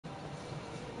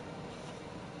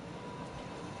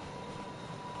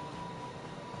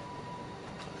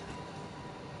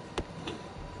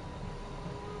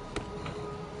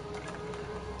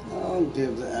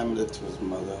Give the amulet to his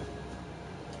mother.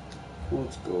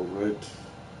 Let's go, right?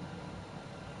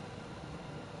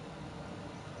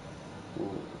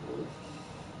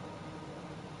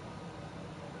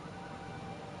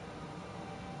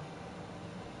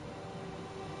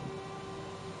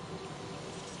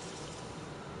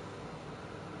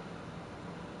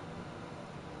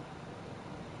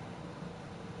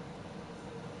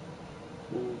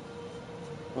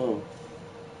 Oh.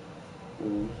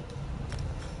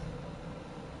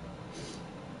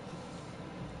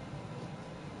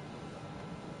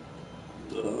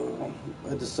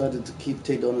 I decided to keep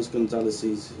Tadonis Gonzalez.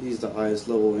 He's the highest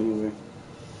level anyway.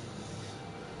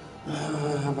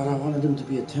 But I wanted him to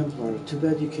be a Templar. Too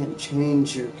bad you can't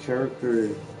change your character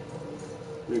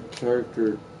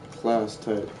class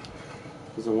type.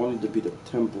 Because I wanted to be the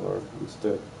Templar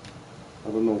instead.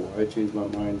 I don't know why I changed my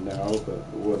mind now, but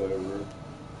whatever.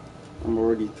 I'm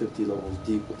already 50 levels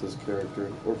deep with this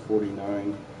character, or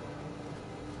 49.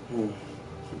 So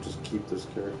just keep this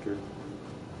character.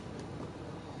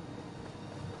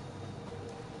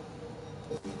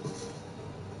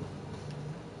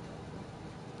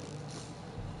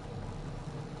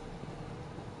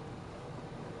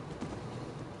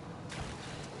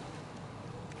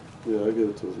 Yeah, I give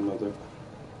it to his mother.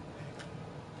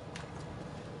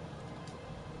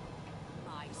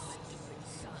 My stupid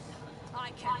son.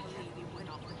 I can't believe he went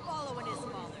off following his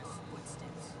father's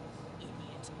footsteps.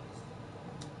 Idiot.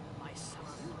 My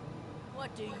son?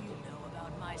 What do you know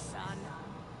about my son?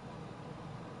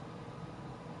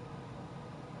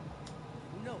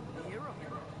 You know Nero in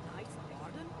a nice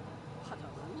garden? What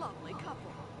a lovely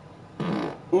couple.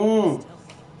 Still,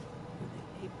 were they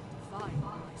able to find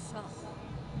my son?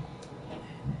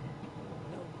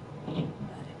 No,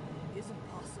 that isn't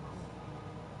possible.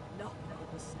 Nothing but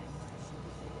the Sanctum should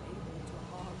be able to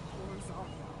harm Corazon.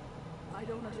 I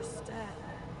don't understand.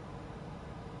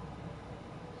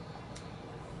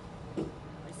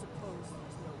 I suppose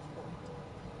there's no point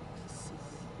in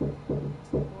secret.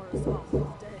 Corazon is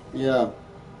dead. Yeah.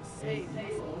 Save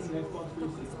Necromancer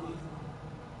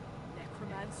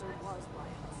was my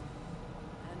husband,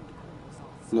 and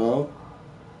Corazon's No?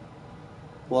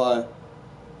 Why?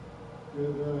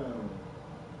 Because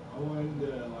I wanted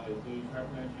to like do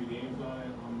Carpentry games on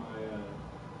it on my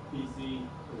PC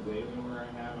because the Alienware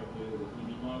I have, I can use the TV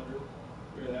monitor.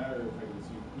 Either that or if I can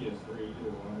just use PS3,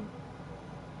 either one.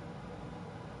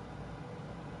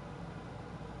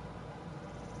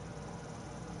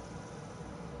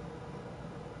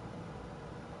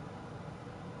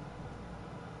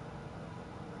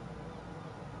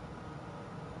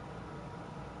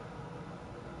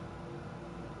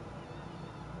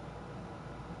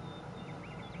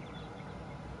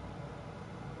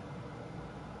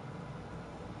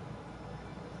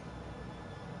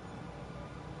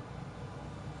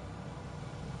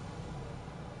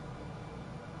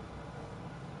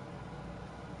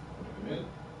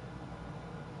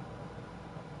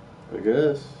 I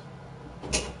guess.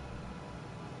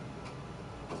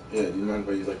 Yeah, do you mind if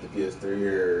I use like the PS3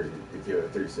 or if you have a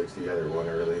 360, either one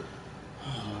really?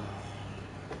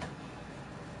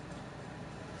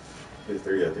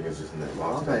 PS3 I think is just in that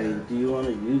box. Why do you want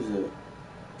to use it?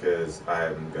 Because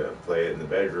I'm going to play it in the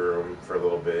bedroom for a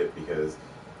little bit because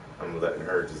I'm letting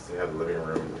her just have the living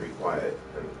room to be quiet.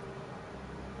 And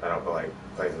I don't feel like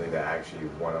playing something that I actually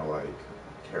want to like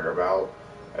care about.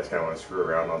 I just kind of want to screw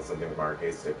around on something with my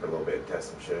arcade stick for a little bit and test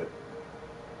some shit.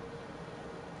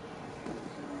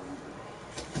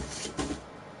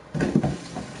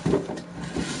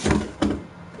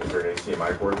 Is there an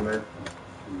HDMI cord in there?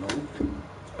 No.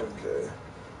 Okay.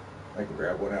 I can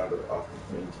grab one out of off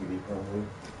the main TV probably.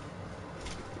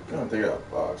 I don't think I have a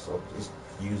box, so I'll just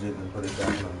use it and put it back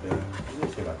on the bin. You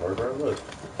just get my cord, bro. Look.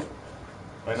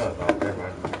 I know it's not. Never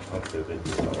mind. I'm stupid.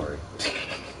 Don't worry.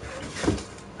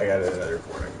 I got another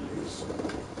cord I can use.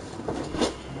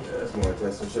 Yeah, I just want to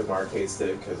test some shit with my arcade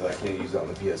stick because I can't use it on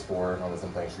the PS4 unless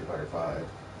I'm playing Street Fighter 5.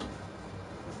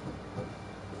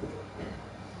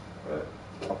 But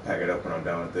I'll pack it up when I'm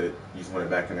done with it. You just want it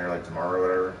back in there like tomorrow or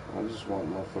whatever? I just want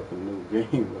my fucking new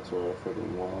game. That's what I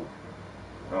fucking want.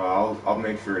 I'll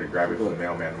make sure to grab it from the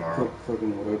mailman tomorrow. Put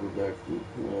fucking whatever back.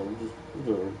 Yeah, just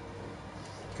whatever.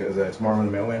 Because tomorrow when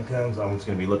the mailman comes, I'm just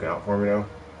going to be looking out for him, you know?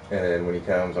 And then when he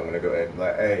comes, I'm going to go ahead and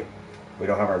like, hey, we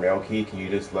don't have our mail key. Can you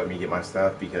just let me get my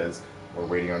stuff? Because we're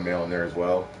waiting on mail in there as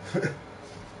well. And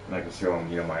I can show him,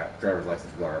 you know, my driver's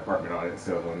license with our apartment on it,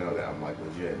 so they'll know that I'm like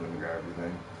legit and let me grab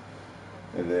everything.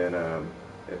 And then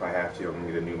if I have to, I'm going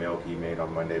to get a new mail key made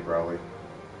on Monday probably.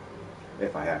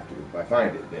 If I have to. If I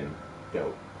find it, then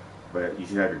dope. But you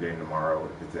should have your game tomorrow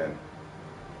if it's in.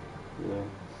 Yeah.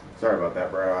 Sorry about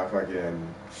that, bro. I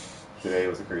fucking today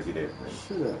was a crazy day for me.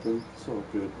 Shit happened. It's all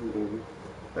good. Whatever.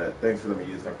 But thanks for the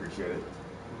music. I appreciate it.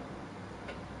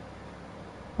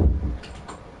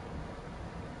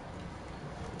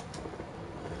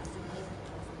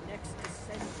 Next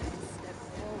descendant to step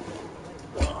forward like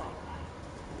mine.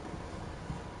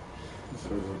 This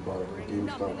is about a Bring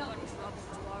nothing GameStop. but trouble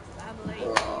to our family.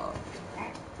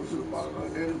 This is about a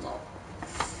GameStop.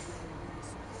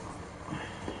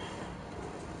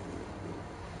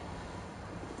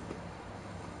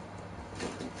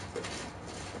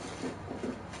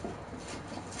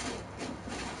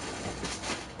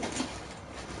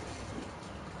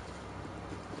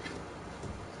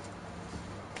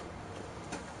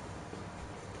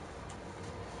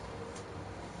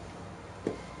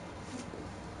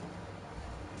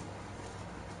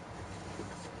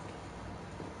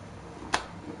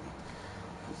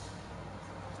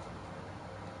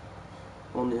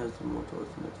 Only has the motors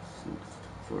next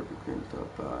for the GameStop.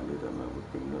 I knew that man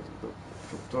would bring nothing but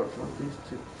start from these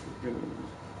two bringing.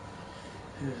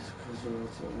 Yes, because of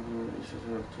that, you should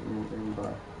have to remove them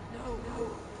by. No, the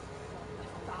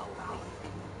foul thing.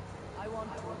 I want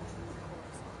to remove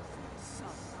Corazon's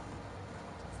son.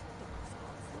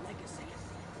 Corazon's legacy.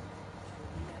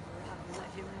 Should never have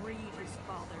let him read his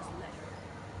father's letter.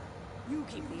 You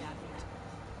keep the amulet.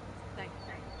 Thank you.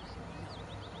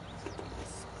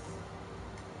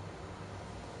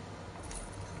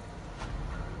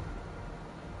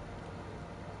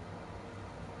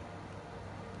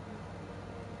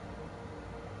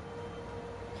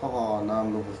 Oh, now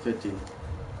I'm level 50.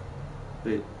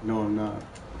 Wait, no, I'm not.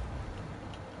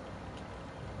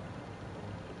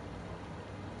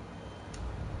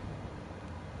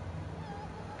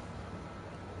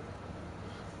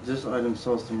 This item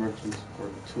sells to merchants for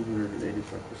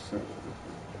 285%.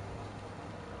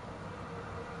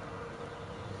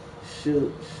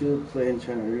 Shield play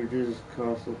enchantment reduces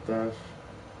cost of dash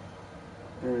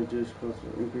and reduce cost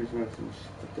of increase maximum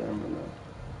stamina.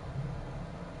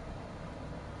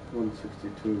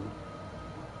 162.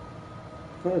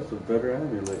 Oh, it's a better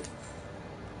amulet.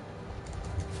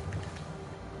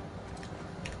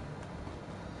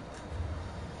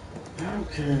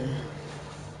 Okay.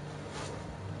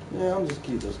 Yeah, I'll just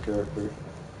keep this character.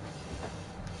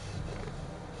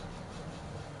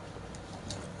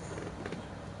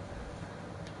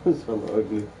 It's hella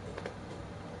ugly.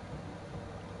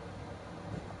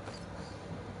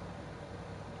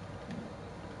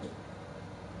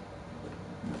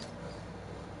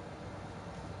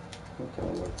 I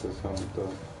kinda like this helmet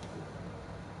though.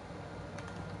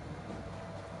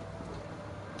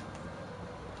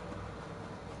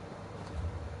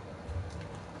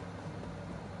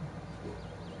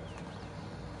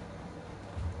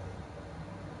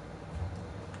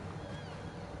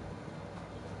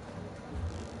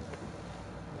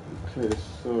 Okay,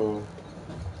 so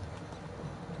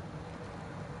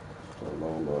start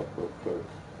load up real quick.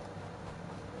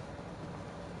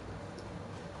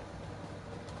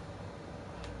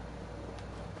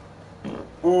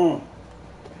 Uh-huh.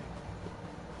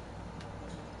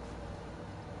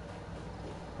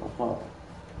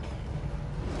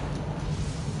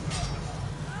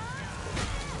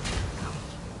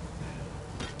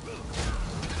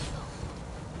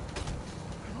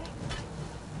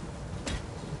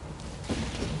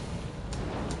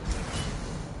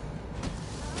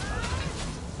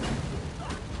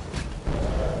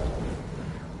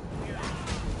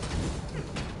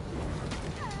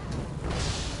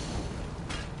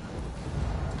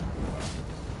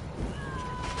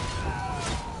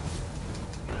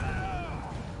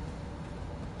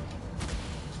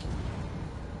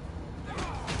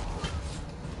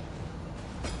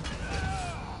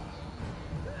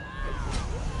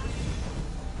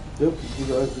 Yep, you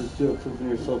guys just do it, proving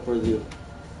yourself worthy of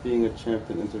being a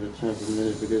champion. Enter the champion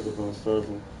menu begins upon the stars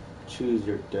and choose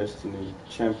your destiny.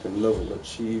 Champion level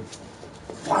achieved.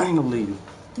 Finally!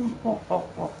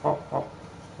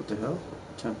 What the hell?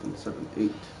 Champion 7,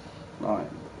 8, 9,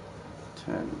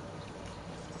 10.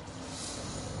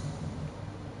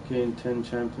 Gain 10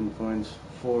 champion points,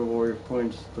 4 warrior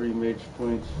points, 3 mage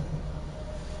points.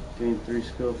 Gain 3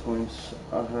 skill points.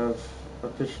 I have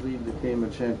officially became a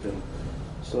champion.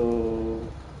 So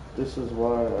this is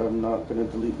why I'm not going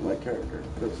to delete my character,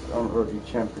 because I'm already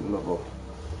champion level.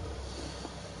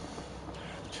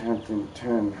 Champion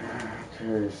 10.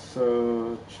 Okay,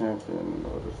 so champion,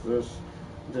 what is this?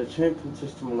 The champion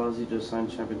system allows you to assign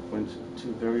champion points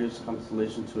to various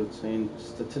constellations to attain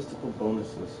statistical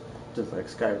bonuses, just like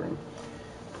Skyrim.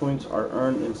 Points are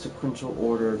earned in sequential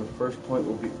order. The first point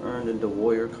will be earned in the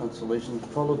warrior constellation,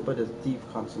 followed by the thief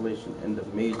constellation and the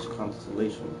mage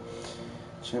constellation.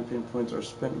 Champion points are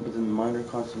spent within minor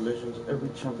constellations. Every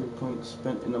champion point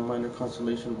spent in a minor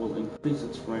constellation will increase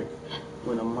its rank.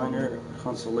 When a minor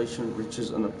constellation reaches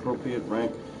an appropriate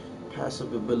rank,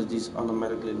 passive abilities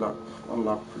automatically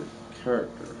unlock per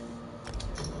character.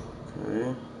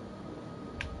 Okay.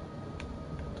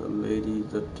 The Lady,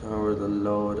 the Tower, the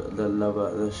Lord, the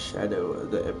Lover, the Shadow,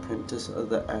 the Apprentice of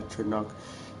the Atronach,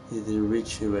 the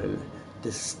Ritual,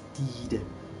 the Steed,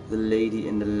 the Lady,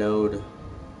 and the Lord.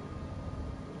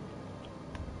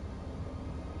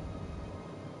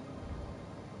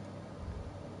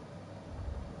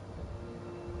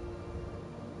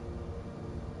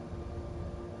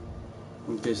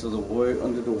 Okay, so the warrior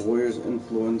under the warrior's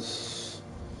influence.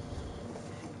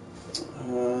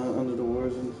 Under the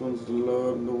warrior's influence, the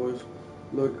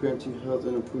Lord grants you health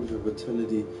and improves your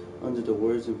vitality. Under the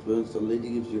warrior's influence, the lady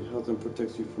gives you health and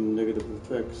protects you from negative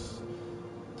effects.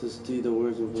 The steed, the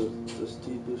warrior's influence, the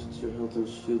steed boosts your health and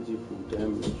shields you from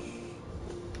damage.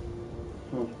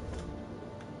 Huh.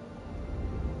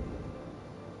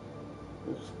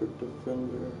 Expert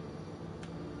defender.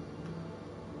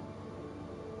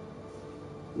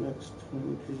 Next,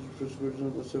 increase your physical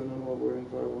resistance by 7 while wearing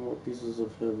 5 or more pieces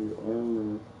of heavy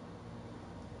armor.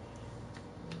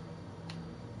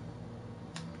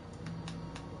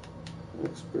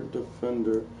 Expert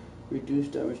defender. Reduce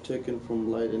damage taken from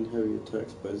light and heavy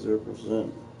attacks by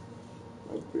 0%.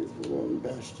 Upgrade for 1.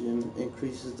 Bastion.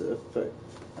 Increases the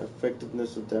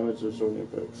effectiveness of damage absorbing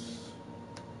effects.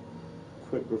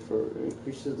 Quick refer.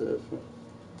 Increases the effect.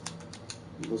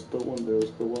 Let's put one there,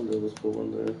 let's put one there, let's put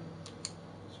one there.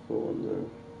 Let's put one there.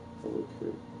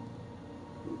 Allocate.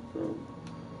 Confirm.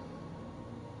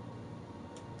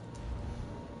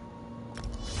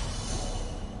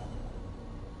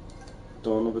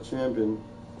 Dawn of a Champion.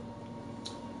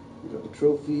 We got a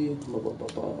trophy. Blah blah blah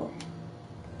blah.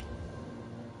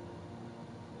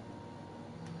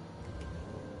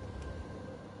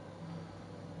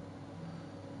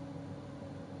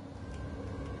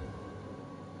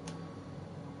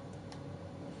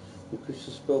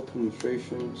 Increases spell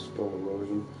penetration, spell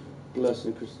erosion. Bless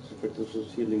increases effectiveness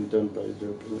of healing done by 0%,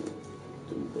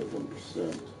 done by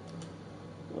 1%.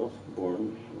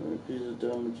 Elfborn increases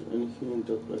damage and healing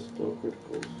dealt by spell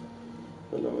criticals.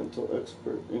 Elemental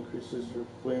expert increases your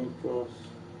flame frost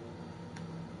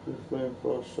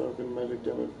shock and magic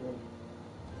damage.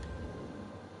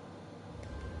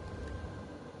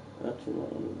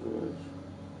 Atronach on the village.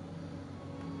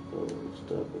 Power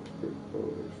stab expert,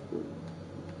 power expert.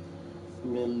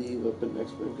 Melee weapon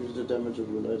expert increases the damage of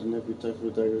your light and heavy attacks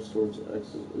with daggers, swords,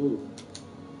 axes. Ooh.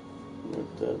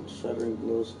 Like that. Shattering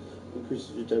blows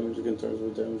increases your damage against targets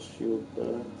with damage shield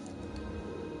back.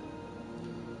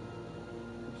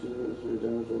 Increases your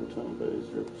damage over time by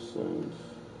 0%.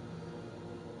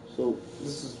 So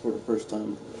this is for the first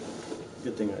time.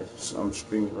 Good thing I'm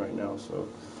streaming right now, so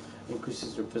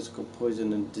increases your physical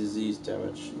poison and disease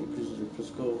damage. Increases your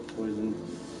physical poison.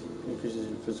 Increases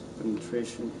your physical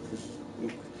penetration.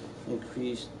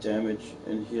 Increased damage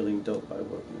and healing dealt by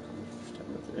weapon. Increased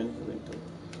damage and healing dealt.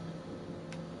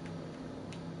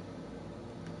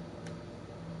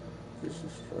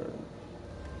 Increases stride.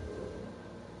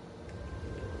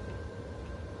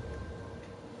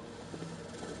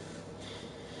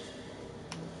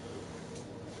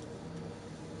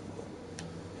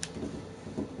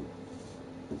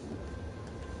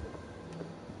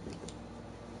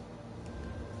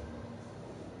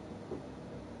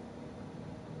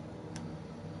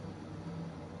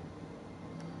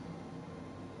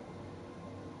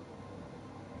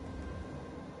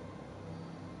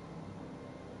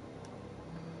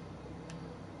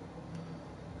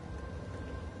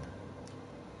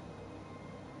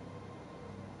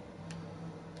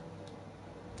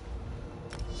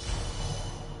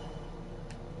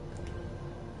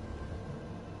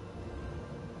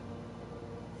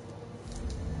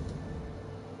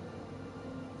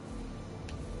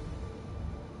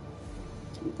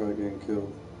 I'm probably getting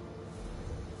killed.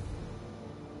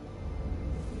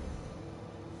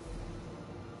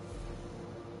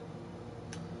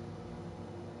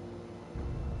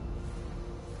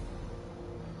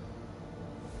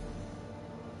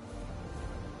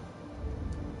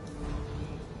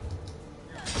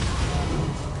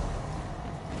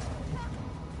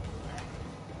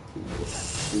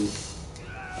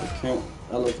 I can't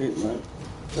allocate my...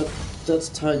 That's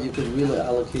tight. You could really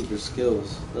allocate your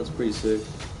skills. That's pretty sick.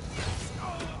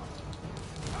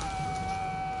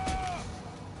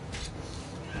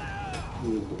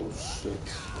 Oh shit.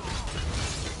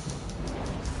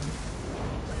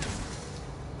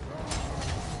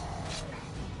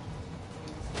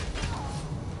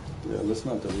 Yeah, let's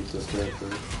not delete this character.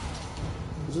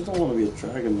 I just don't want to be a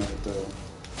Dragon Knight though.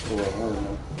 Well, I don't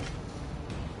know.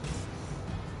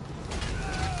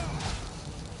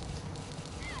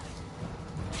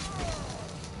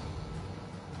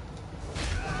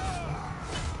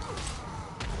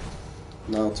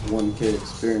 Now it's 1K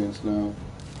experience now.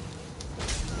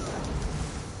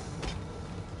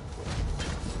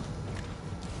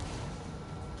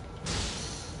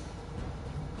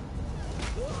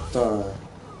 Die.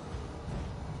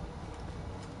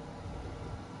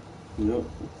 Yep.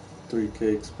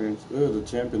 3K experience. Oh, the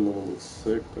champion level looks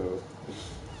sick though.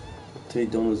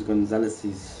 Taydonis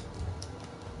Gonzalez's.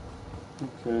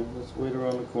 Okay, let's wait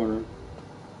around the corner.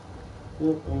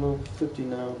 Yep, I'm level 50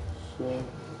 now. So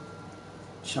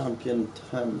champion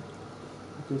 10.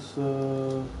 I guess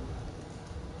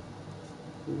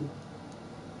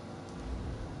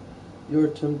you're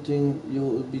attempting,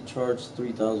 you'll be charged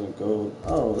 3,000 gold.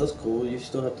 Oh, that's cool. You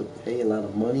still have to pay a lot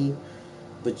of money,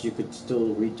 but you could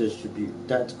still redistribute.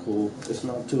 That's cool. It's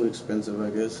not too expensive,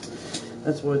 I guess.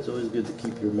 That's why it's always good to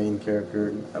keep your main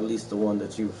character, at least the one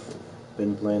that you've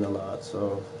been playing a lot.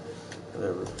 So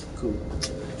whatever. Cool.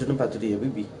 Jump back to the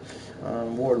ABB.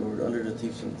 Warlord under the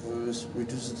Thief's Influence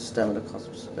reduces the stamina cost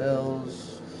of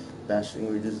spells.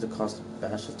 Bashing reduces the cost of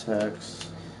bash attacks.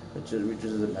 It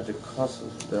reduces the magic cost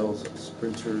of spells.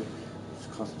 Sprinter reduces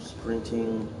the cost of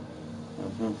sprinting.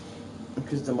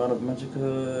 Increase the amount of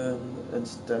magicka and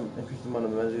increase the amount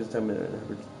of magic and stamina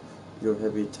and your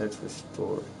heavy attacks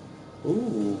restored.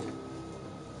 Ooh.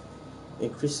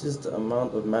 Increases the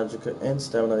amount of magicka and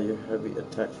stamina your heavy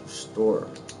attacks restore.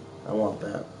 I want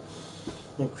that.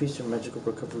 Increase your magical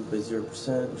recovery by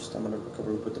 0%, your stamina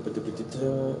recovery,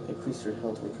 increase your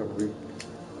health recovery.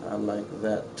 I like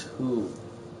that too.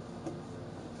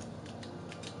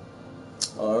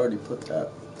 Oh, I already put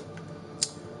that.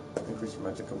 Increase your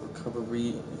magical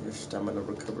recovery, your stamina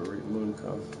recovery,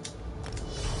 Mooncuff.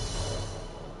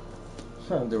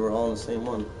 Huh, they were all in the same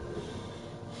one.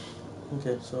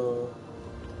 Okay, so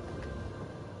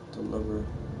deliver.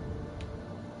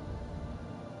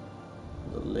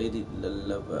 The Lady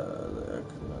Leleva, the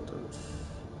Arcanauts,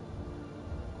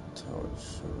 Tower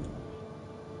Show.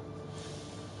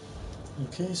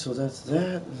 Okay, so that's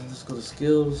that. Let's go to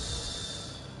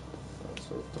skills.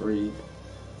 So 3. Yeah.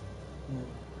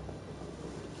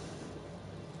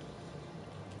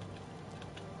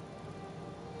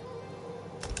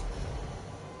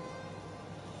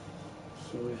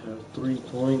 So we have 3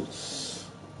 points,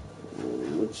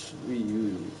 which we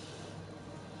use.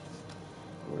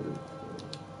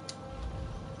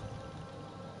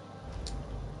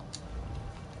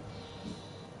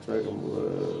 Dragon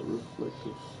Blood,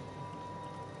 Reflective.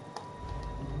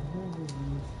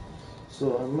 So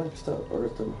I maxed out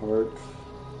Earth and Heart.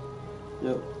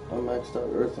 Yep, I maxed out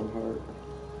Earth and Heart.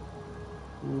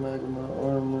 Magma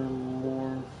Armor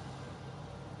more.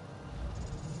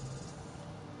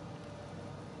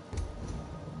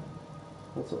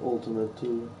 That's an ultimate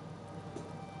too.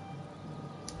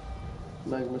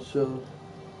 Magma Shell.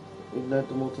 Ignite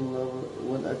the molten lava.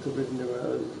 When activating the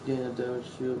ability to gain a damage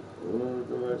shield. Remember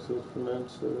the max health for 9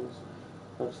 seconds.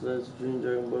 Oxidize the Green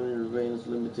Dragon Bone in your veins,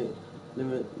 limiting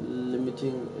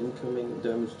incoming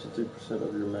damage to 3%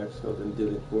 of your max health and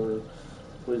dealing 400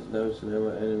 poison damage to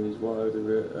nearby enemies. While active,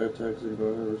 your attacks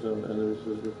ignore 100% of enemies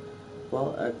physical.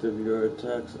 While active, your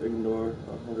attacks ignore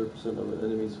 100% of an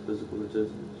enemy's physical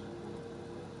resistance.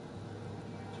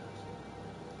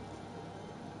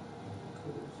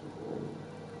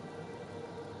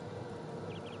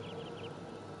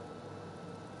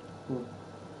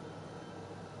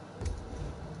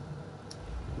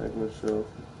 Magma Shell.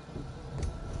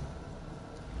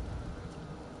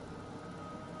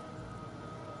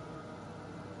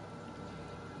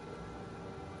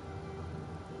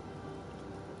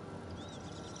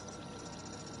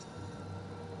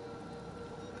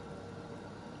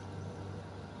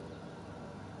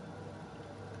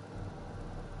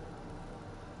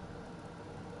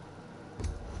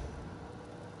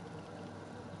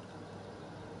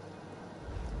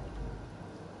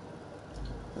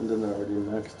 And then I already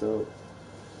maxed out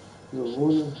the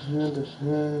one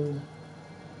hand-to-hand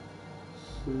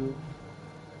suit.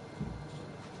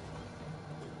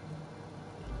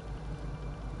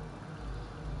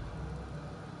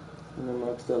 And I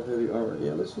maxed out heavy armor.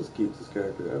 Yeah, let's just keep this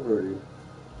character. I've already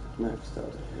maxed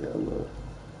out Halo.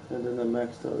 And then I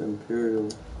maxed out Imperial.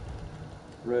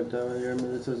 Red diamond air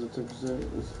military of 10%.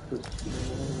 Let's put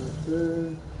right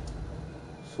there.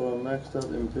 So I maxed out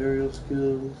Imperial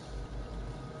skills.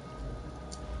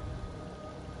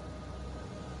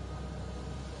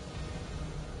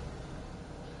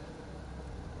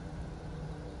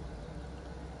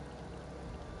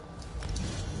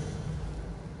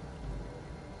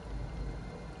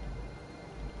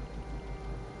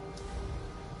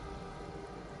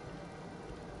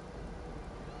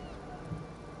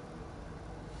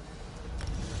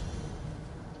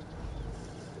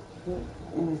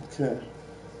 Okay.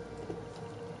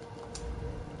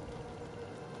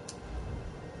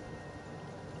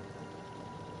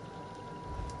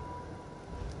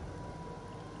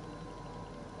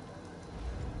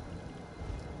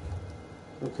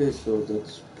 Okay, so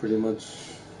that's pretty much,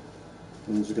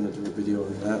 I'm just gonna do a video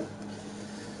on that.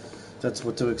 That's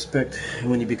what to expect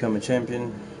when you become a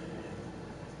champion.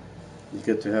 You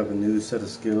get to have a new set of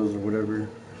skills or whatever.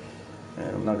 And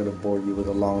I'm not gonna bore you with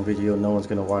a long video. No one's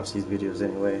gonna watch these videos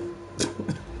anyway.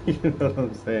 You know what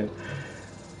I'm saying?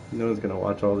 No one's gonna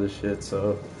watch all this shit,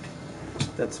 so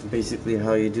that's basically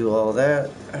how you do all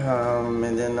that.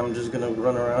 And then I'm just gonna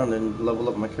run around and level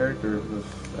up my character,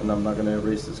 and I'm not gonna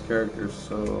erase this character.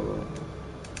 So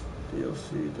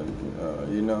DLC,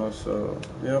 you know. So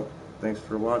yep. Thanks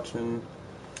for watching.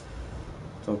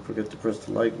 Don't forget to press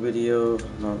the like video.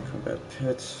 Non-combat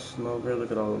pets. No, girl,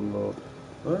 look at all them little.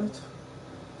 What?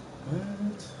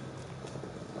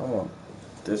 I want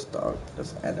this dog.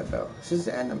 That's Annabelle. She's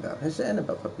Annabelle. It's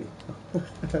Annabelle puppy.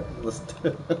 Let's do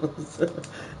it.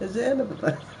 It's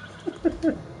Annabelle.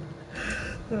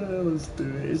 Let's do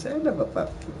it. It's Annabelle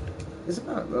puppy. It's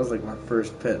about, that was like my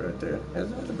first pet right there.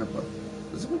 It's Annabelle puppy.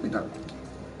 It's a puppy dog.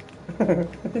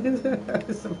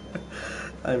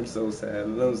 I'm so sad.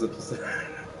 I'm so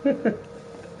sad.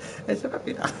 It's a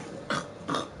puppy dog.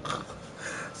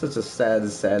 Such a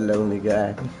sad, lonely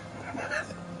guy.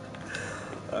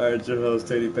 Alright, your host,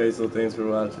 Teddy Peso. Thanks for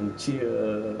watching.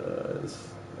 Cheers.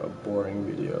 A boring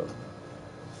video.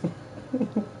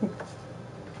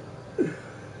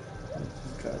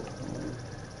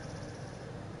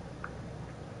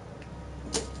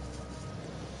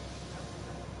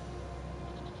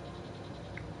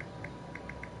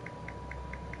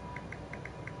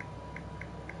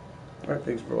 Alright,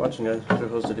 thanks for watching, guys. Your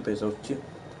host, Teddy Peso. Cheers.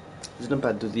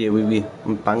 Sinampa to the Wiwi.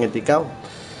 Pangit ikaw.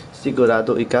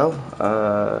 Sigurado ikaw.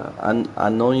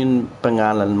 Ano yung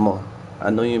pangalan mo?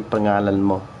 Ano yung pangalan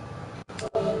mo?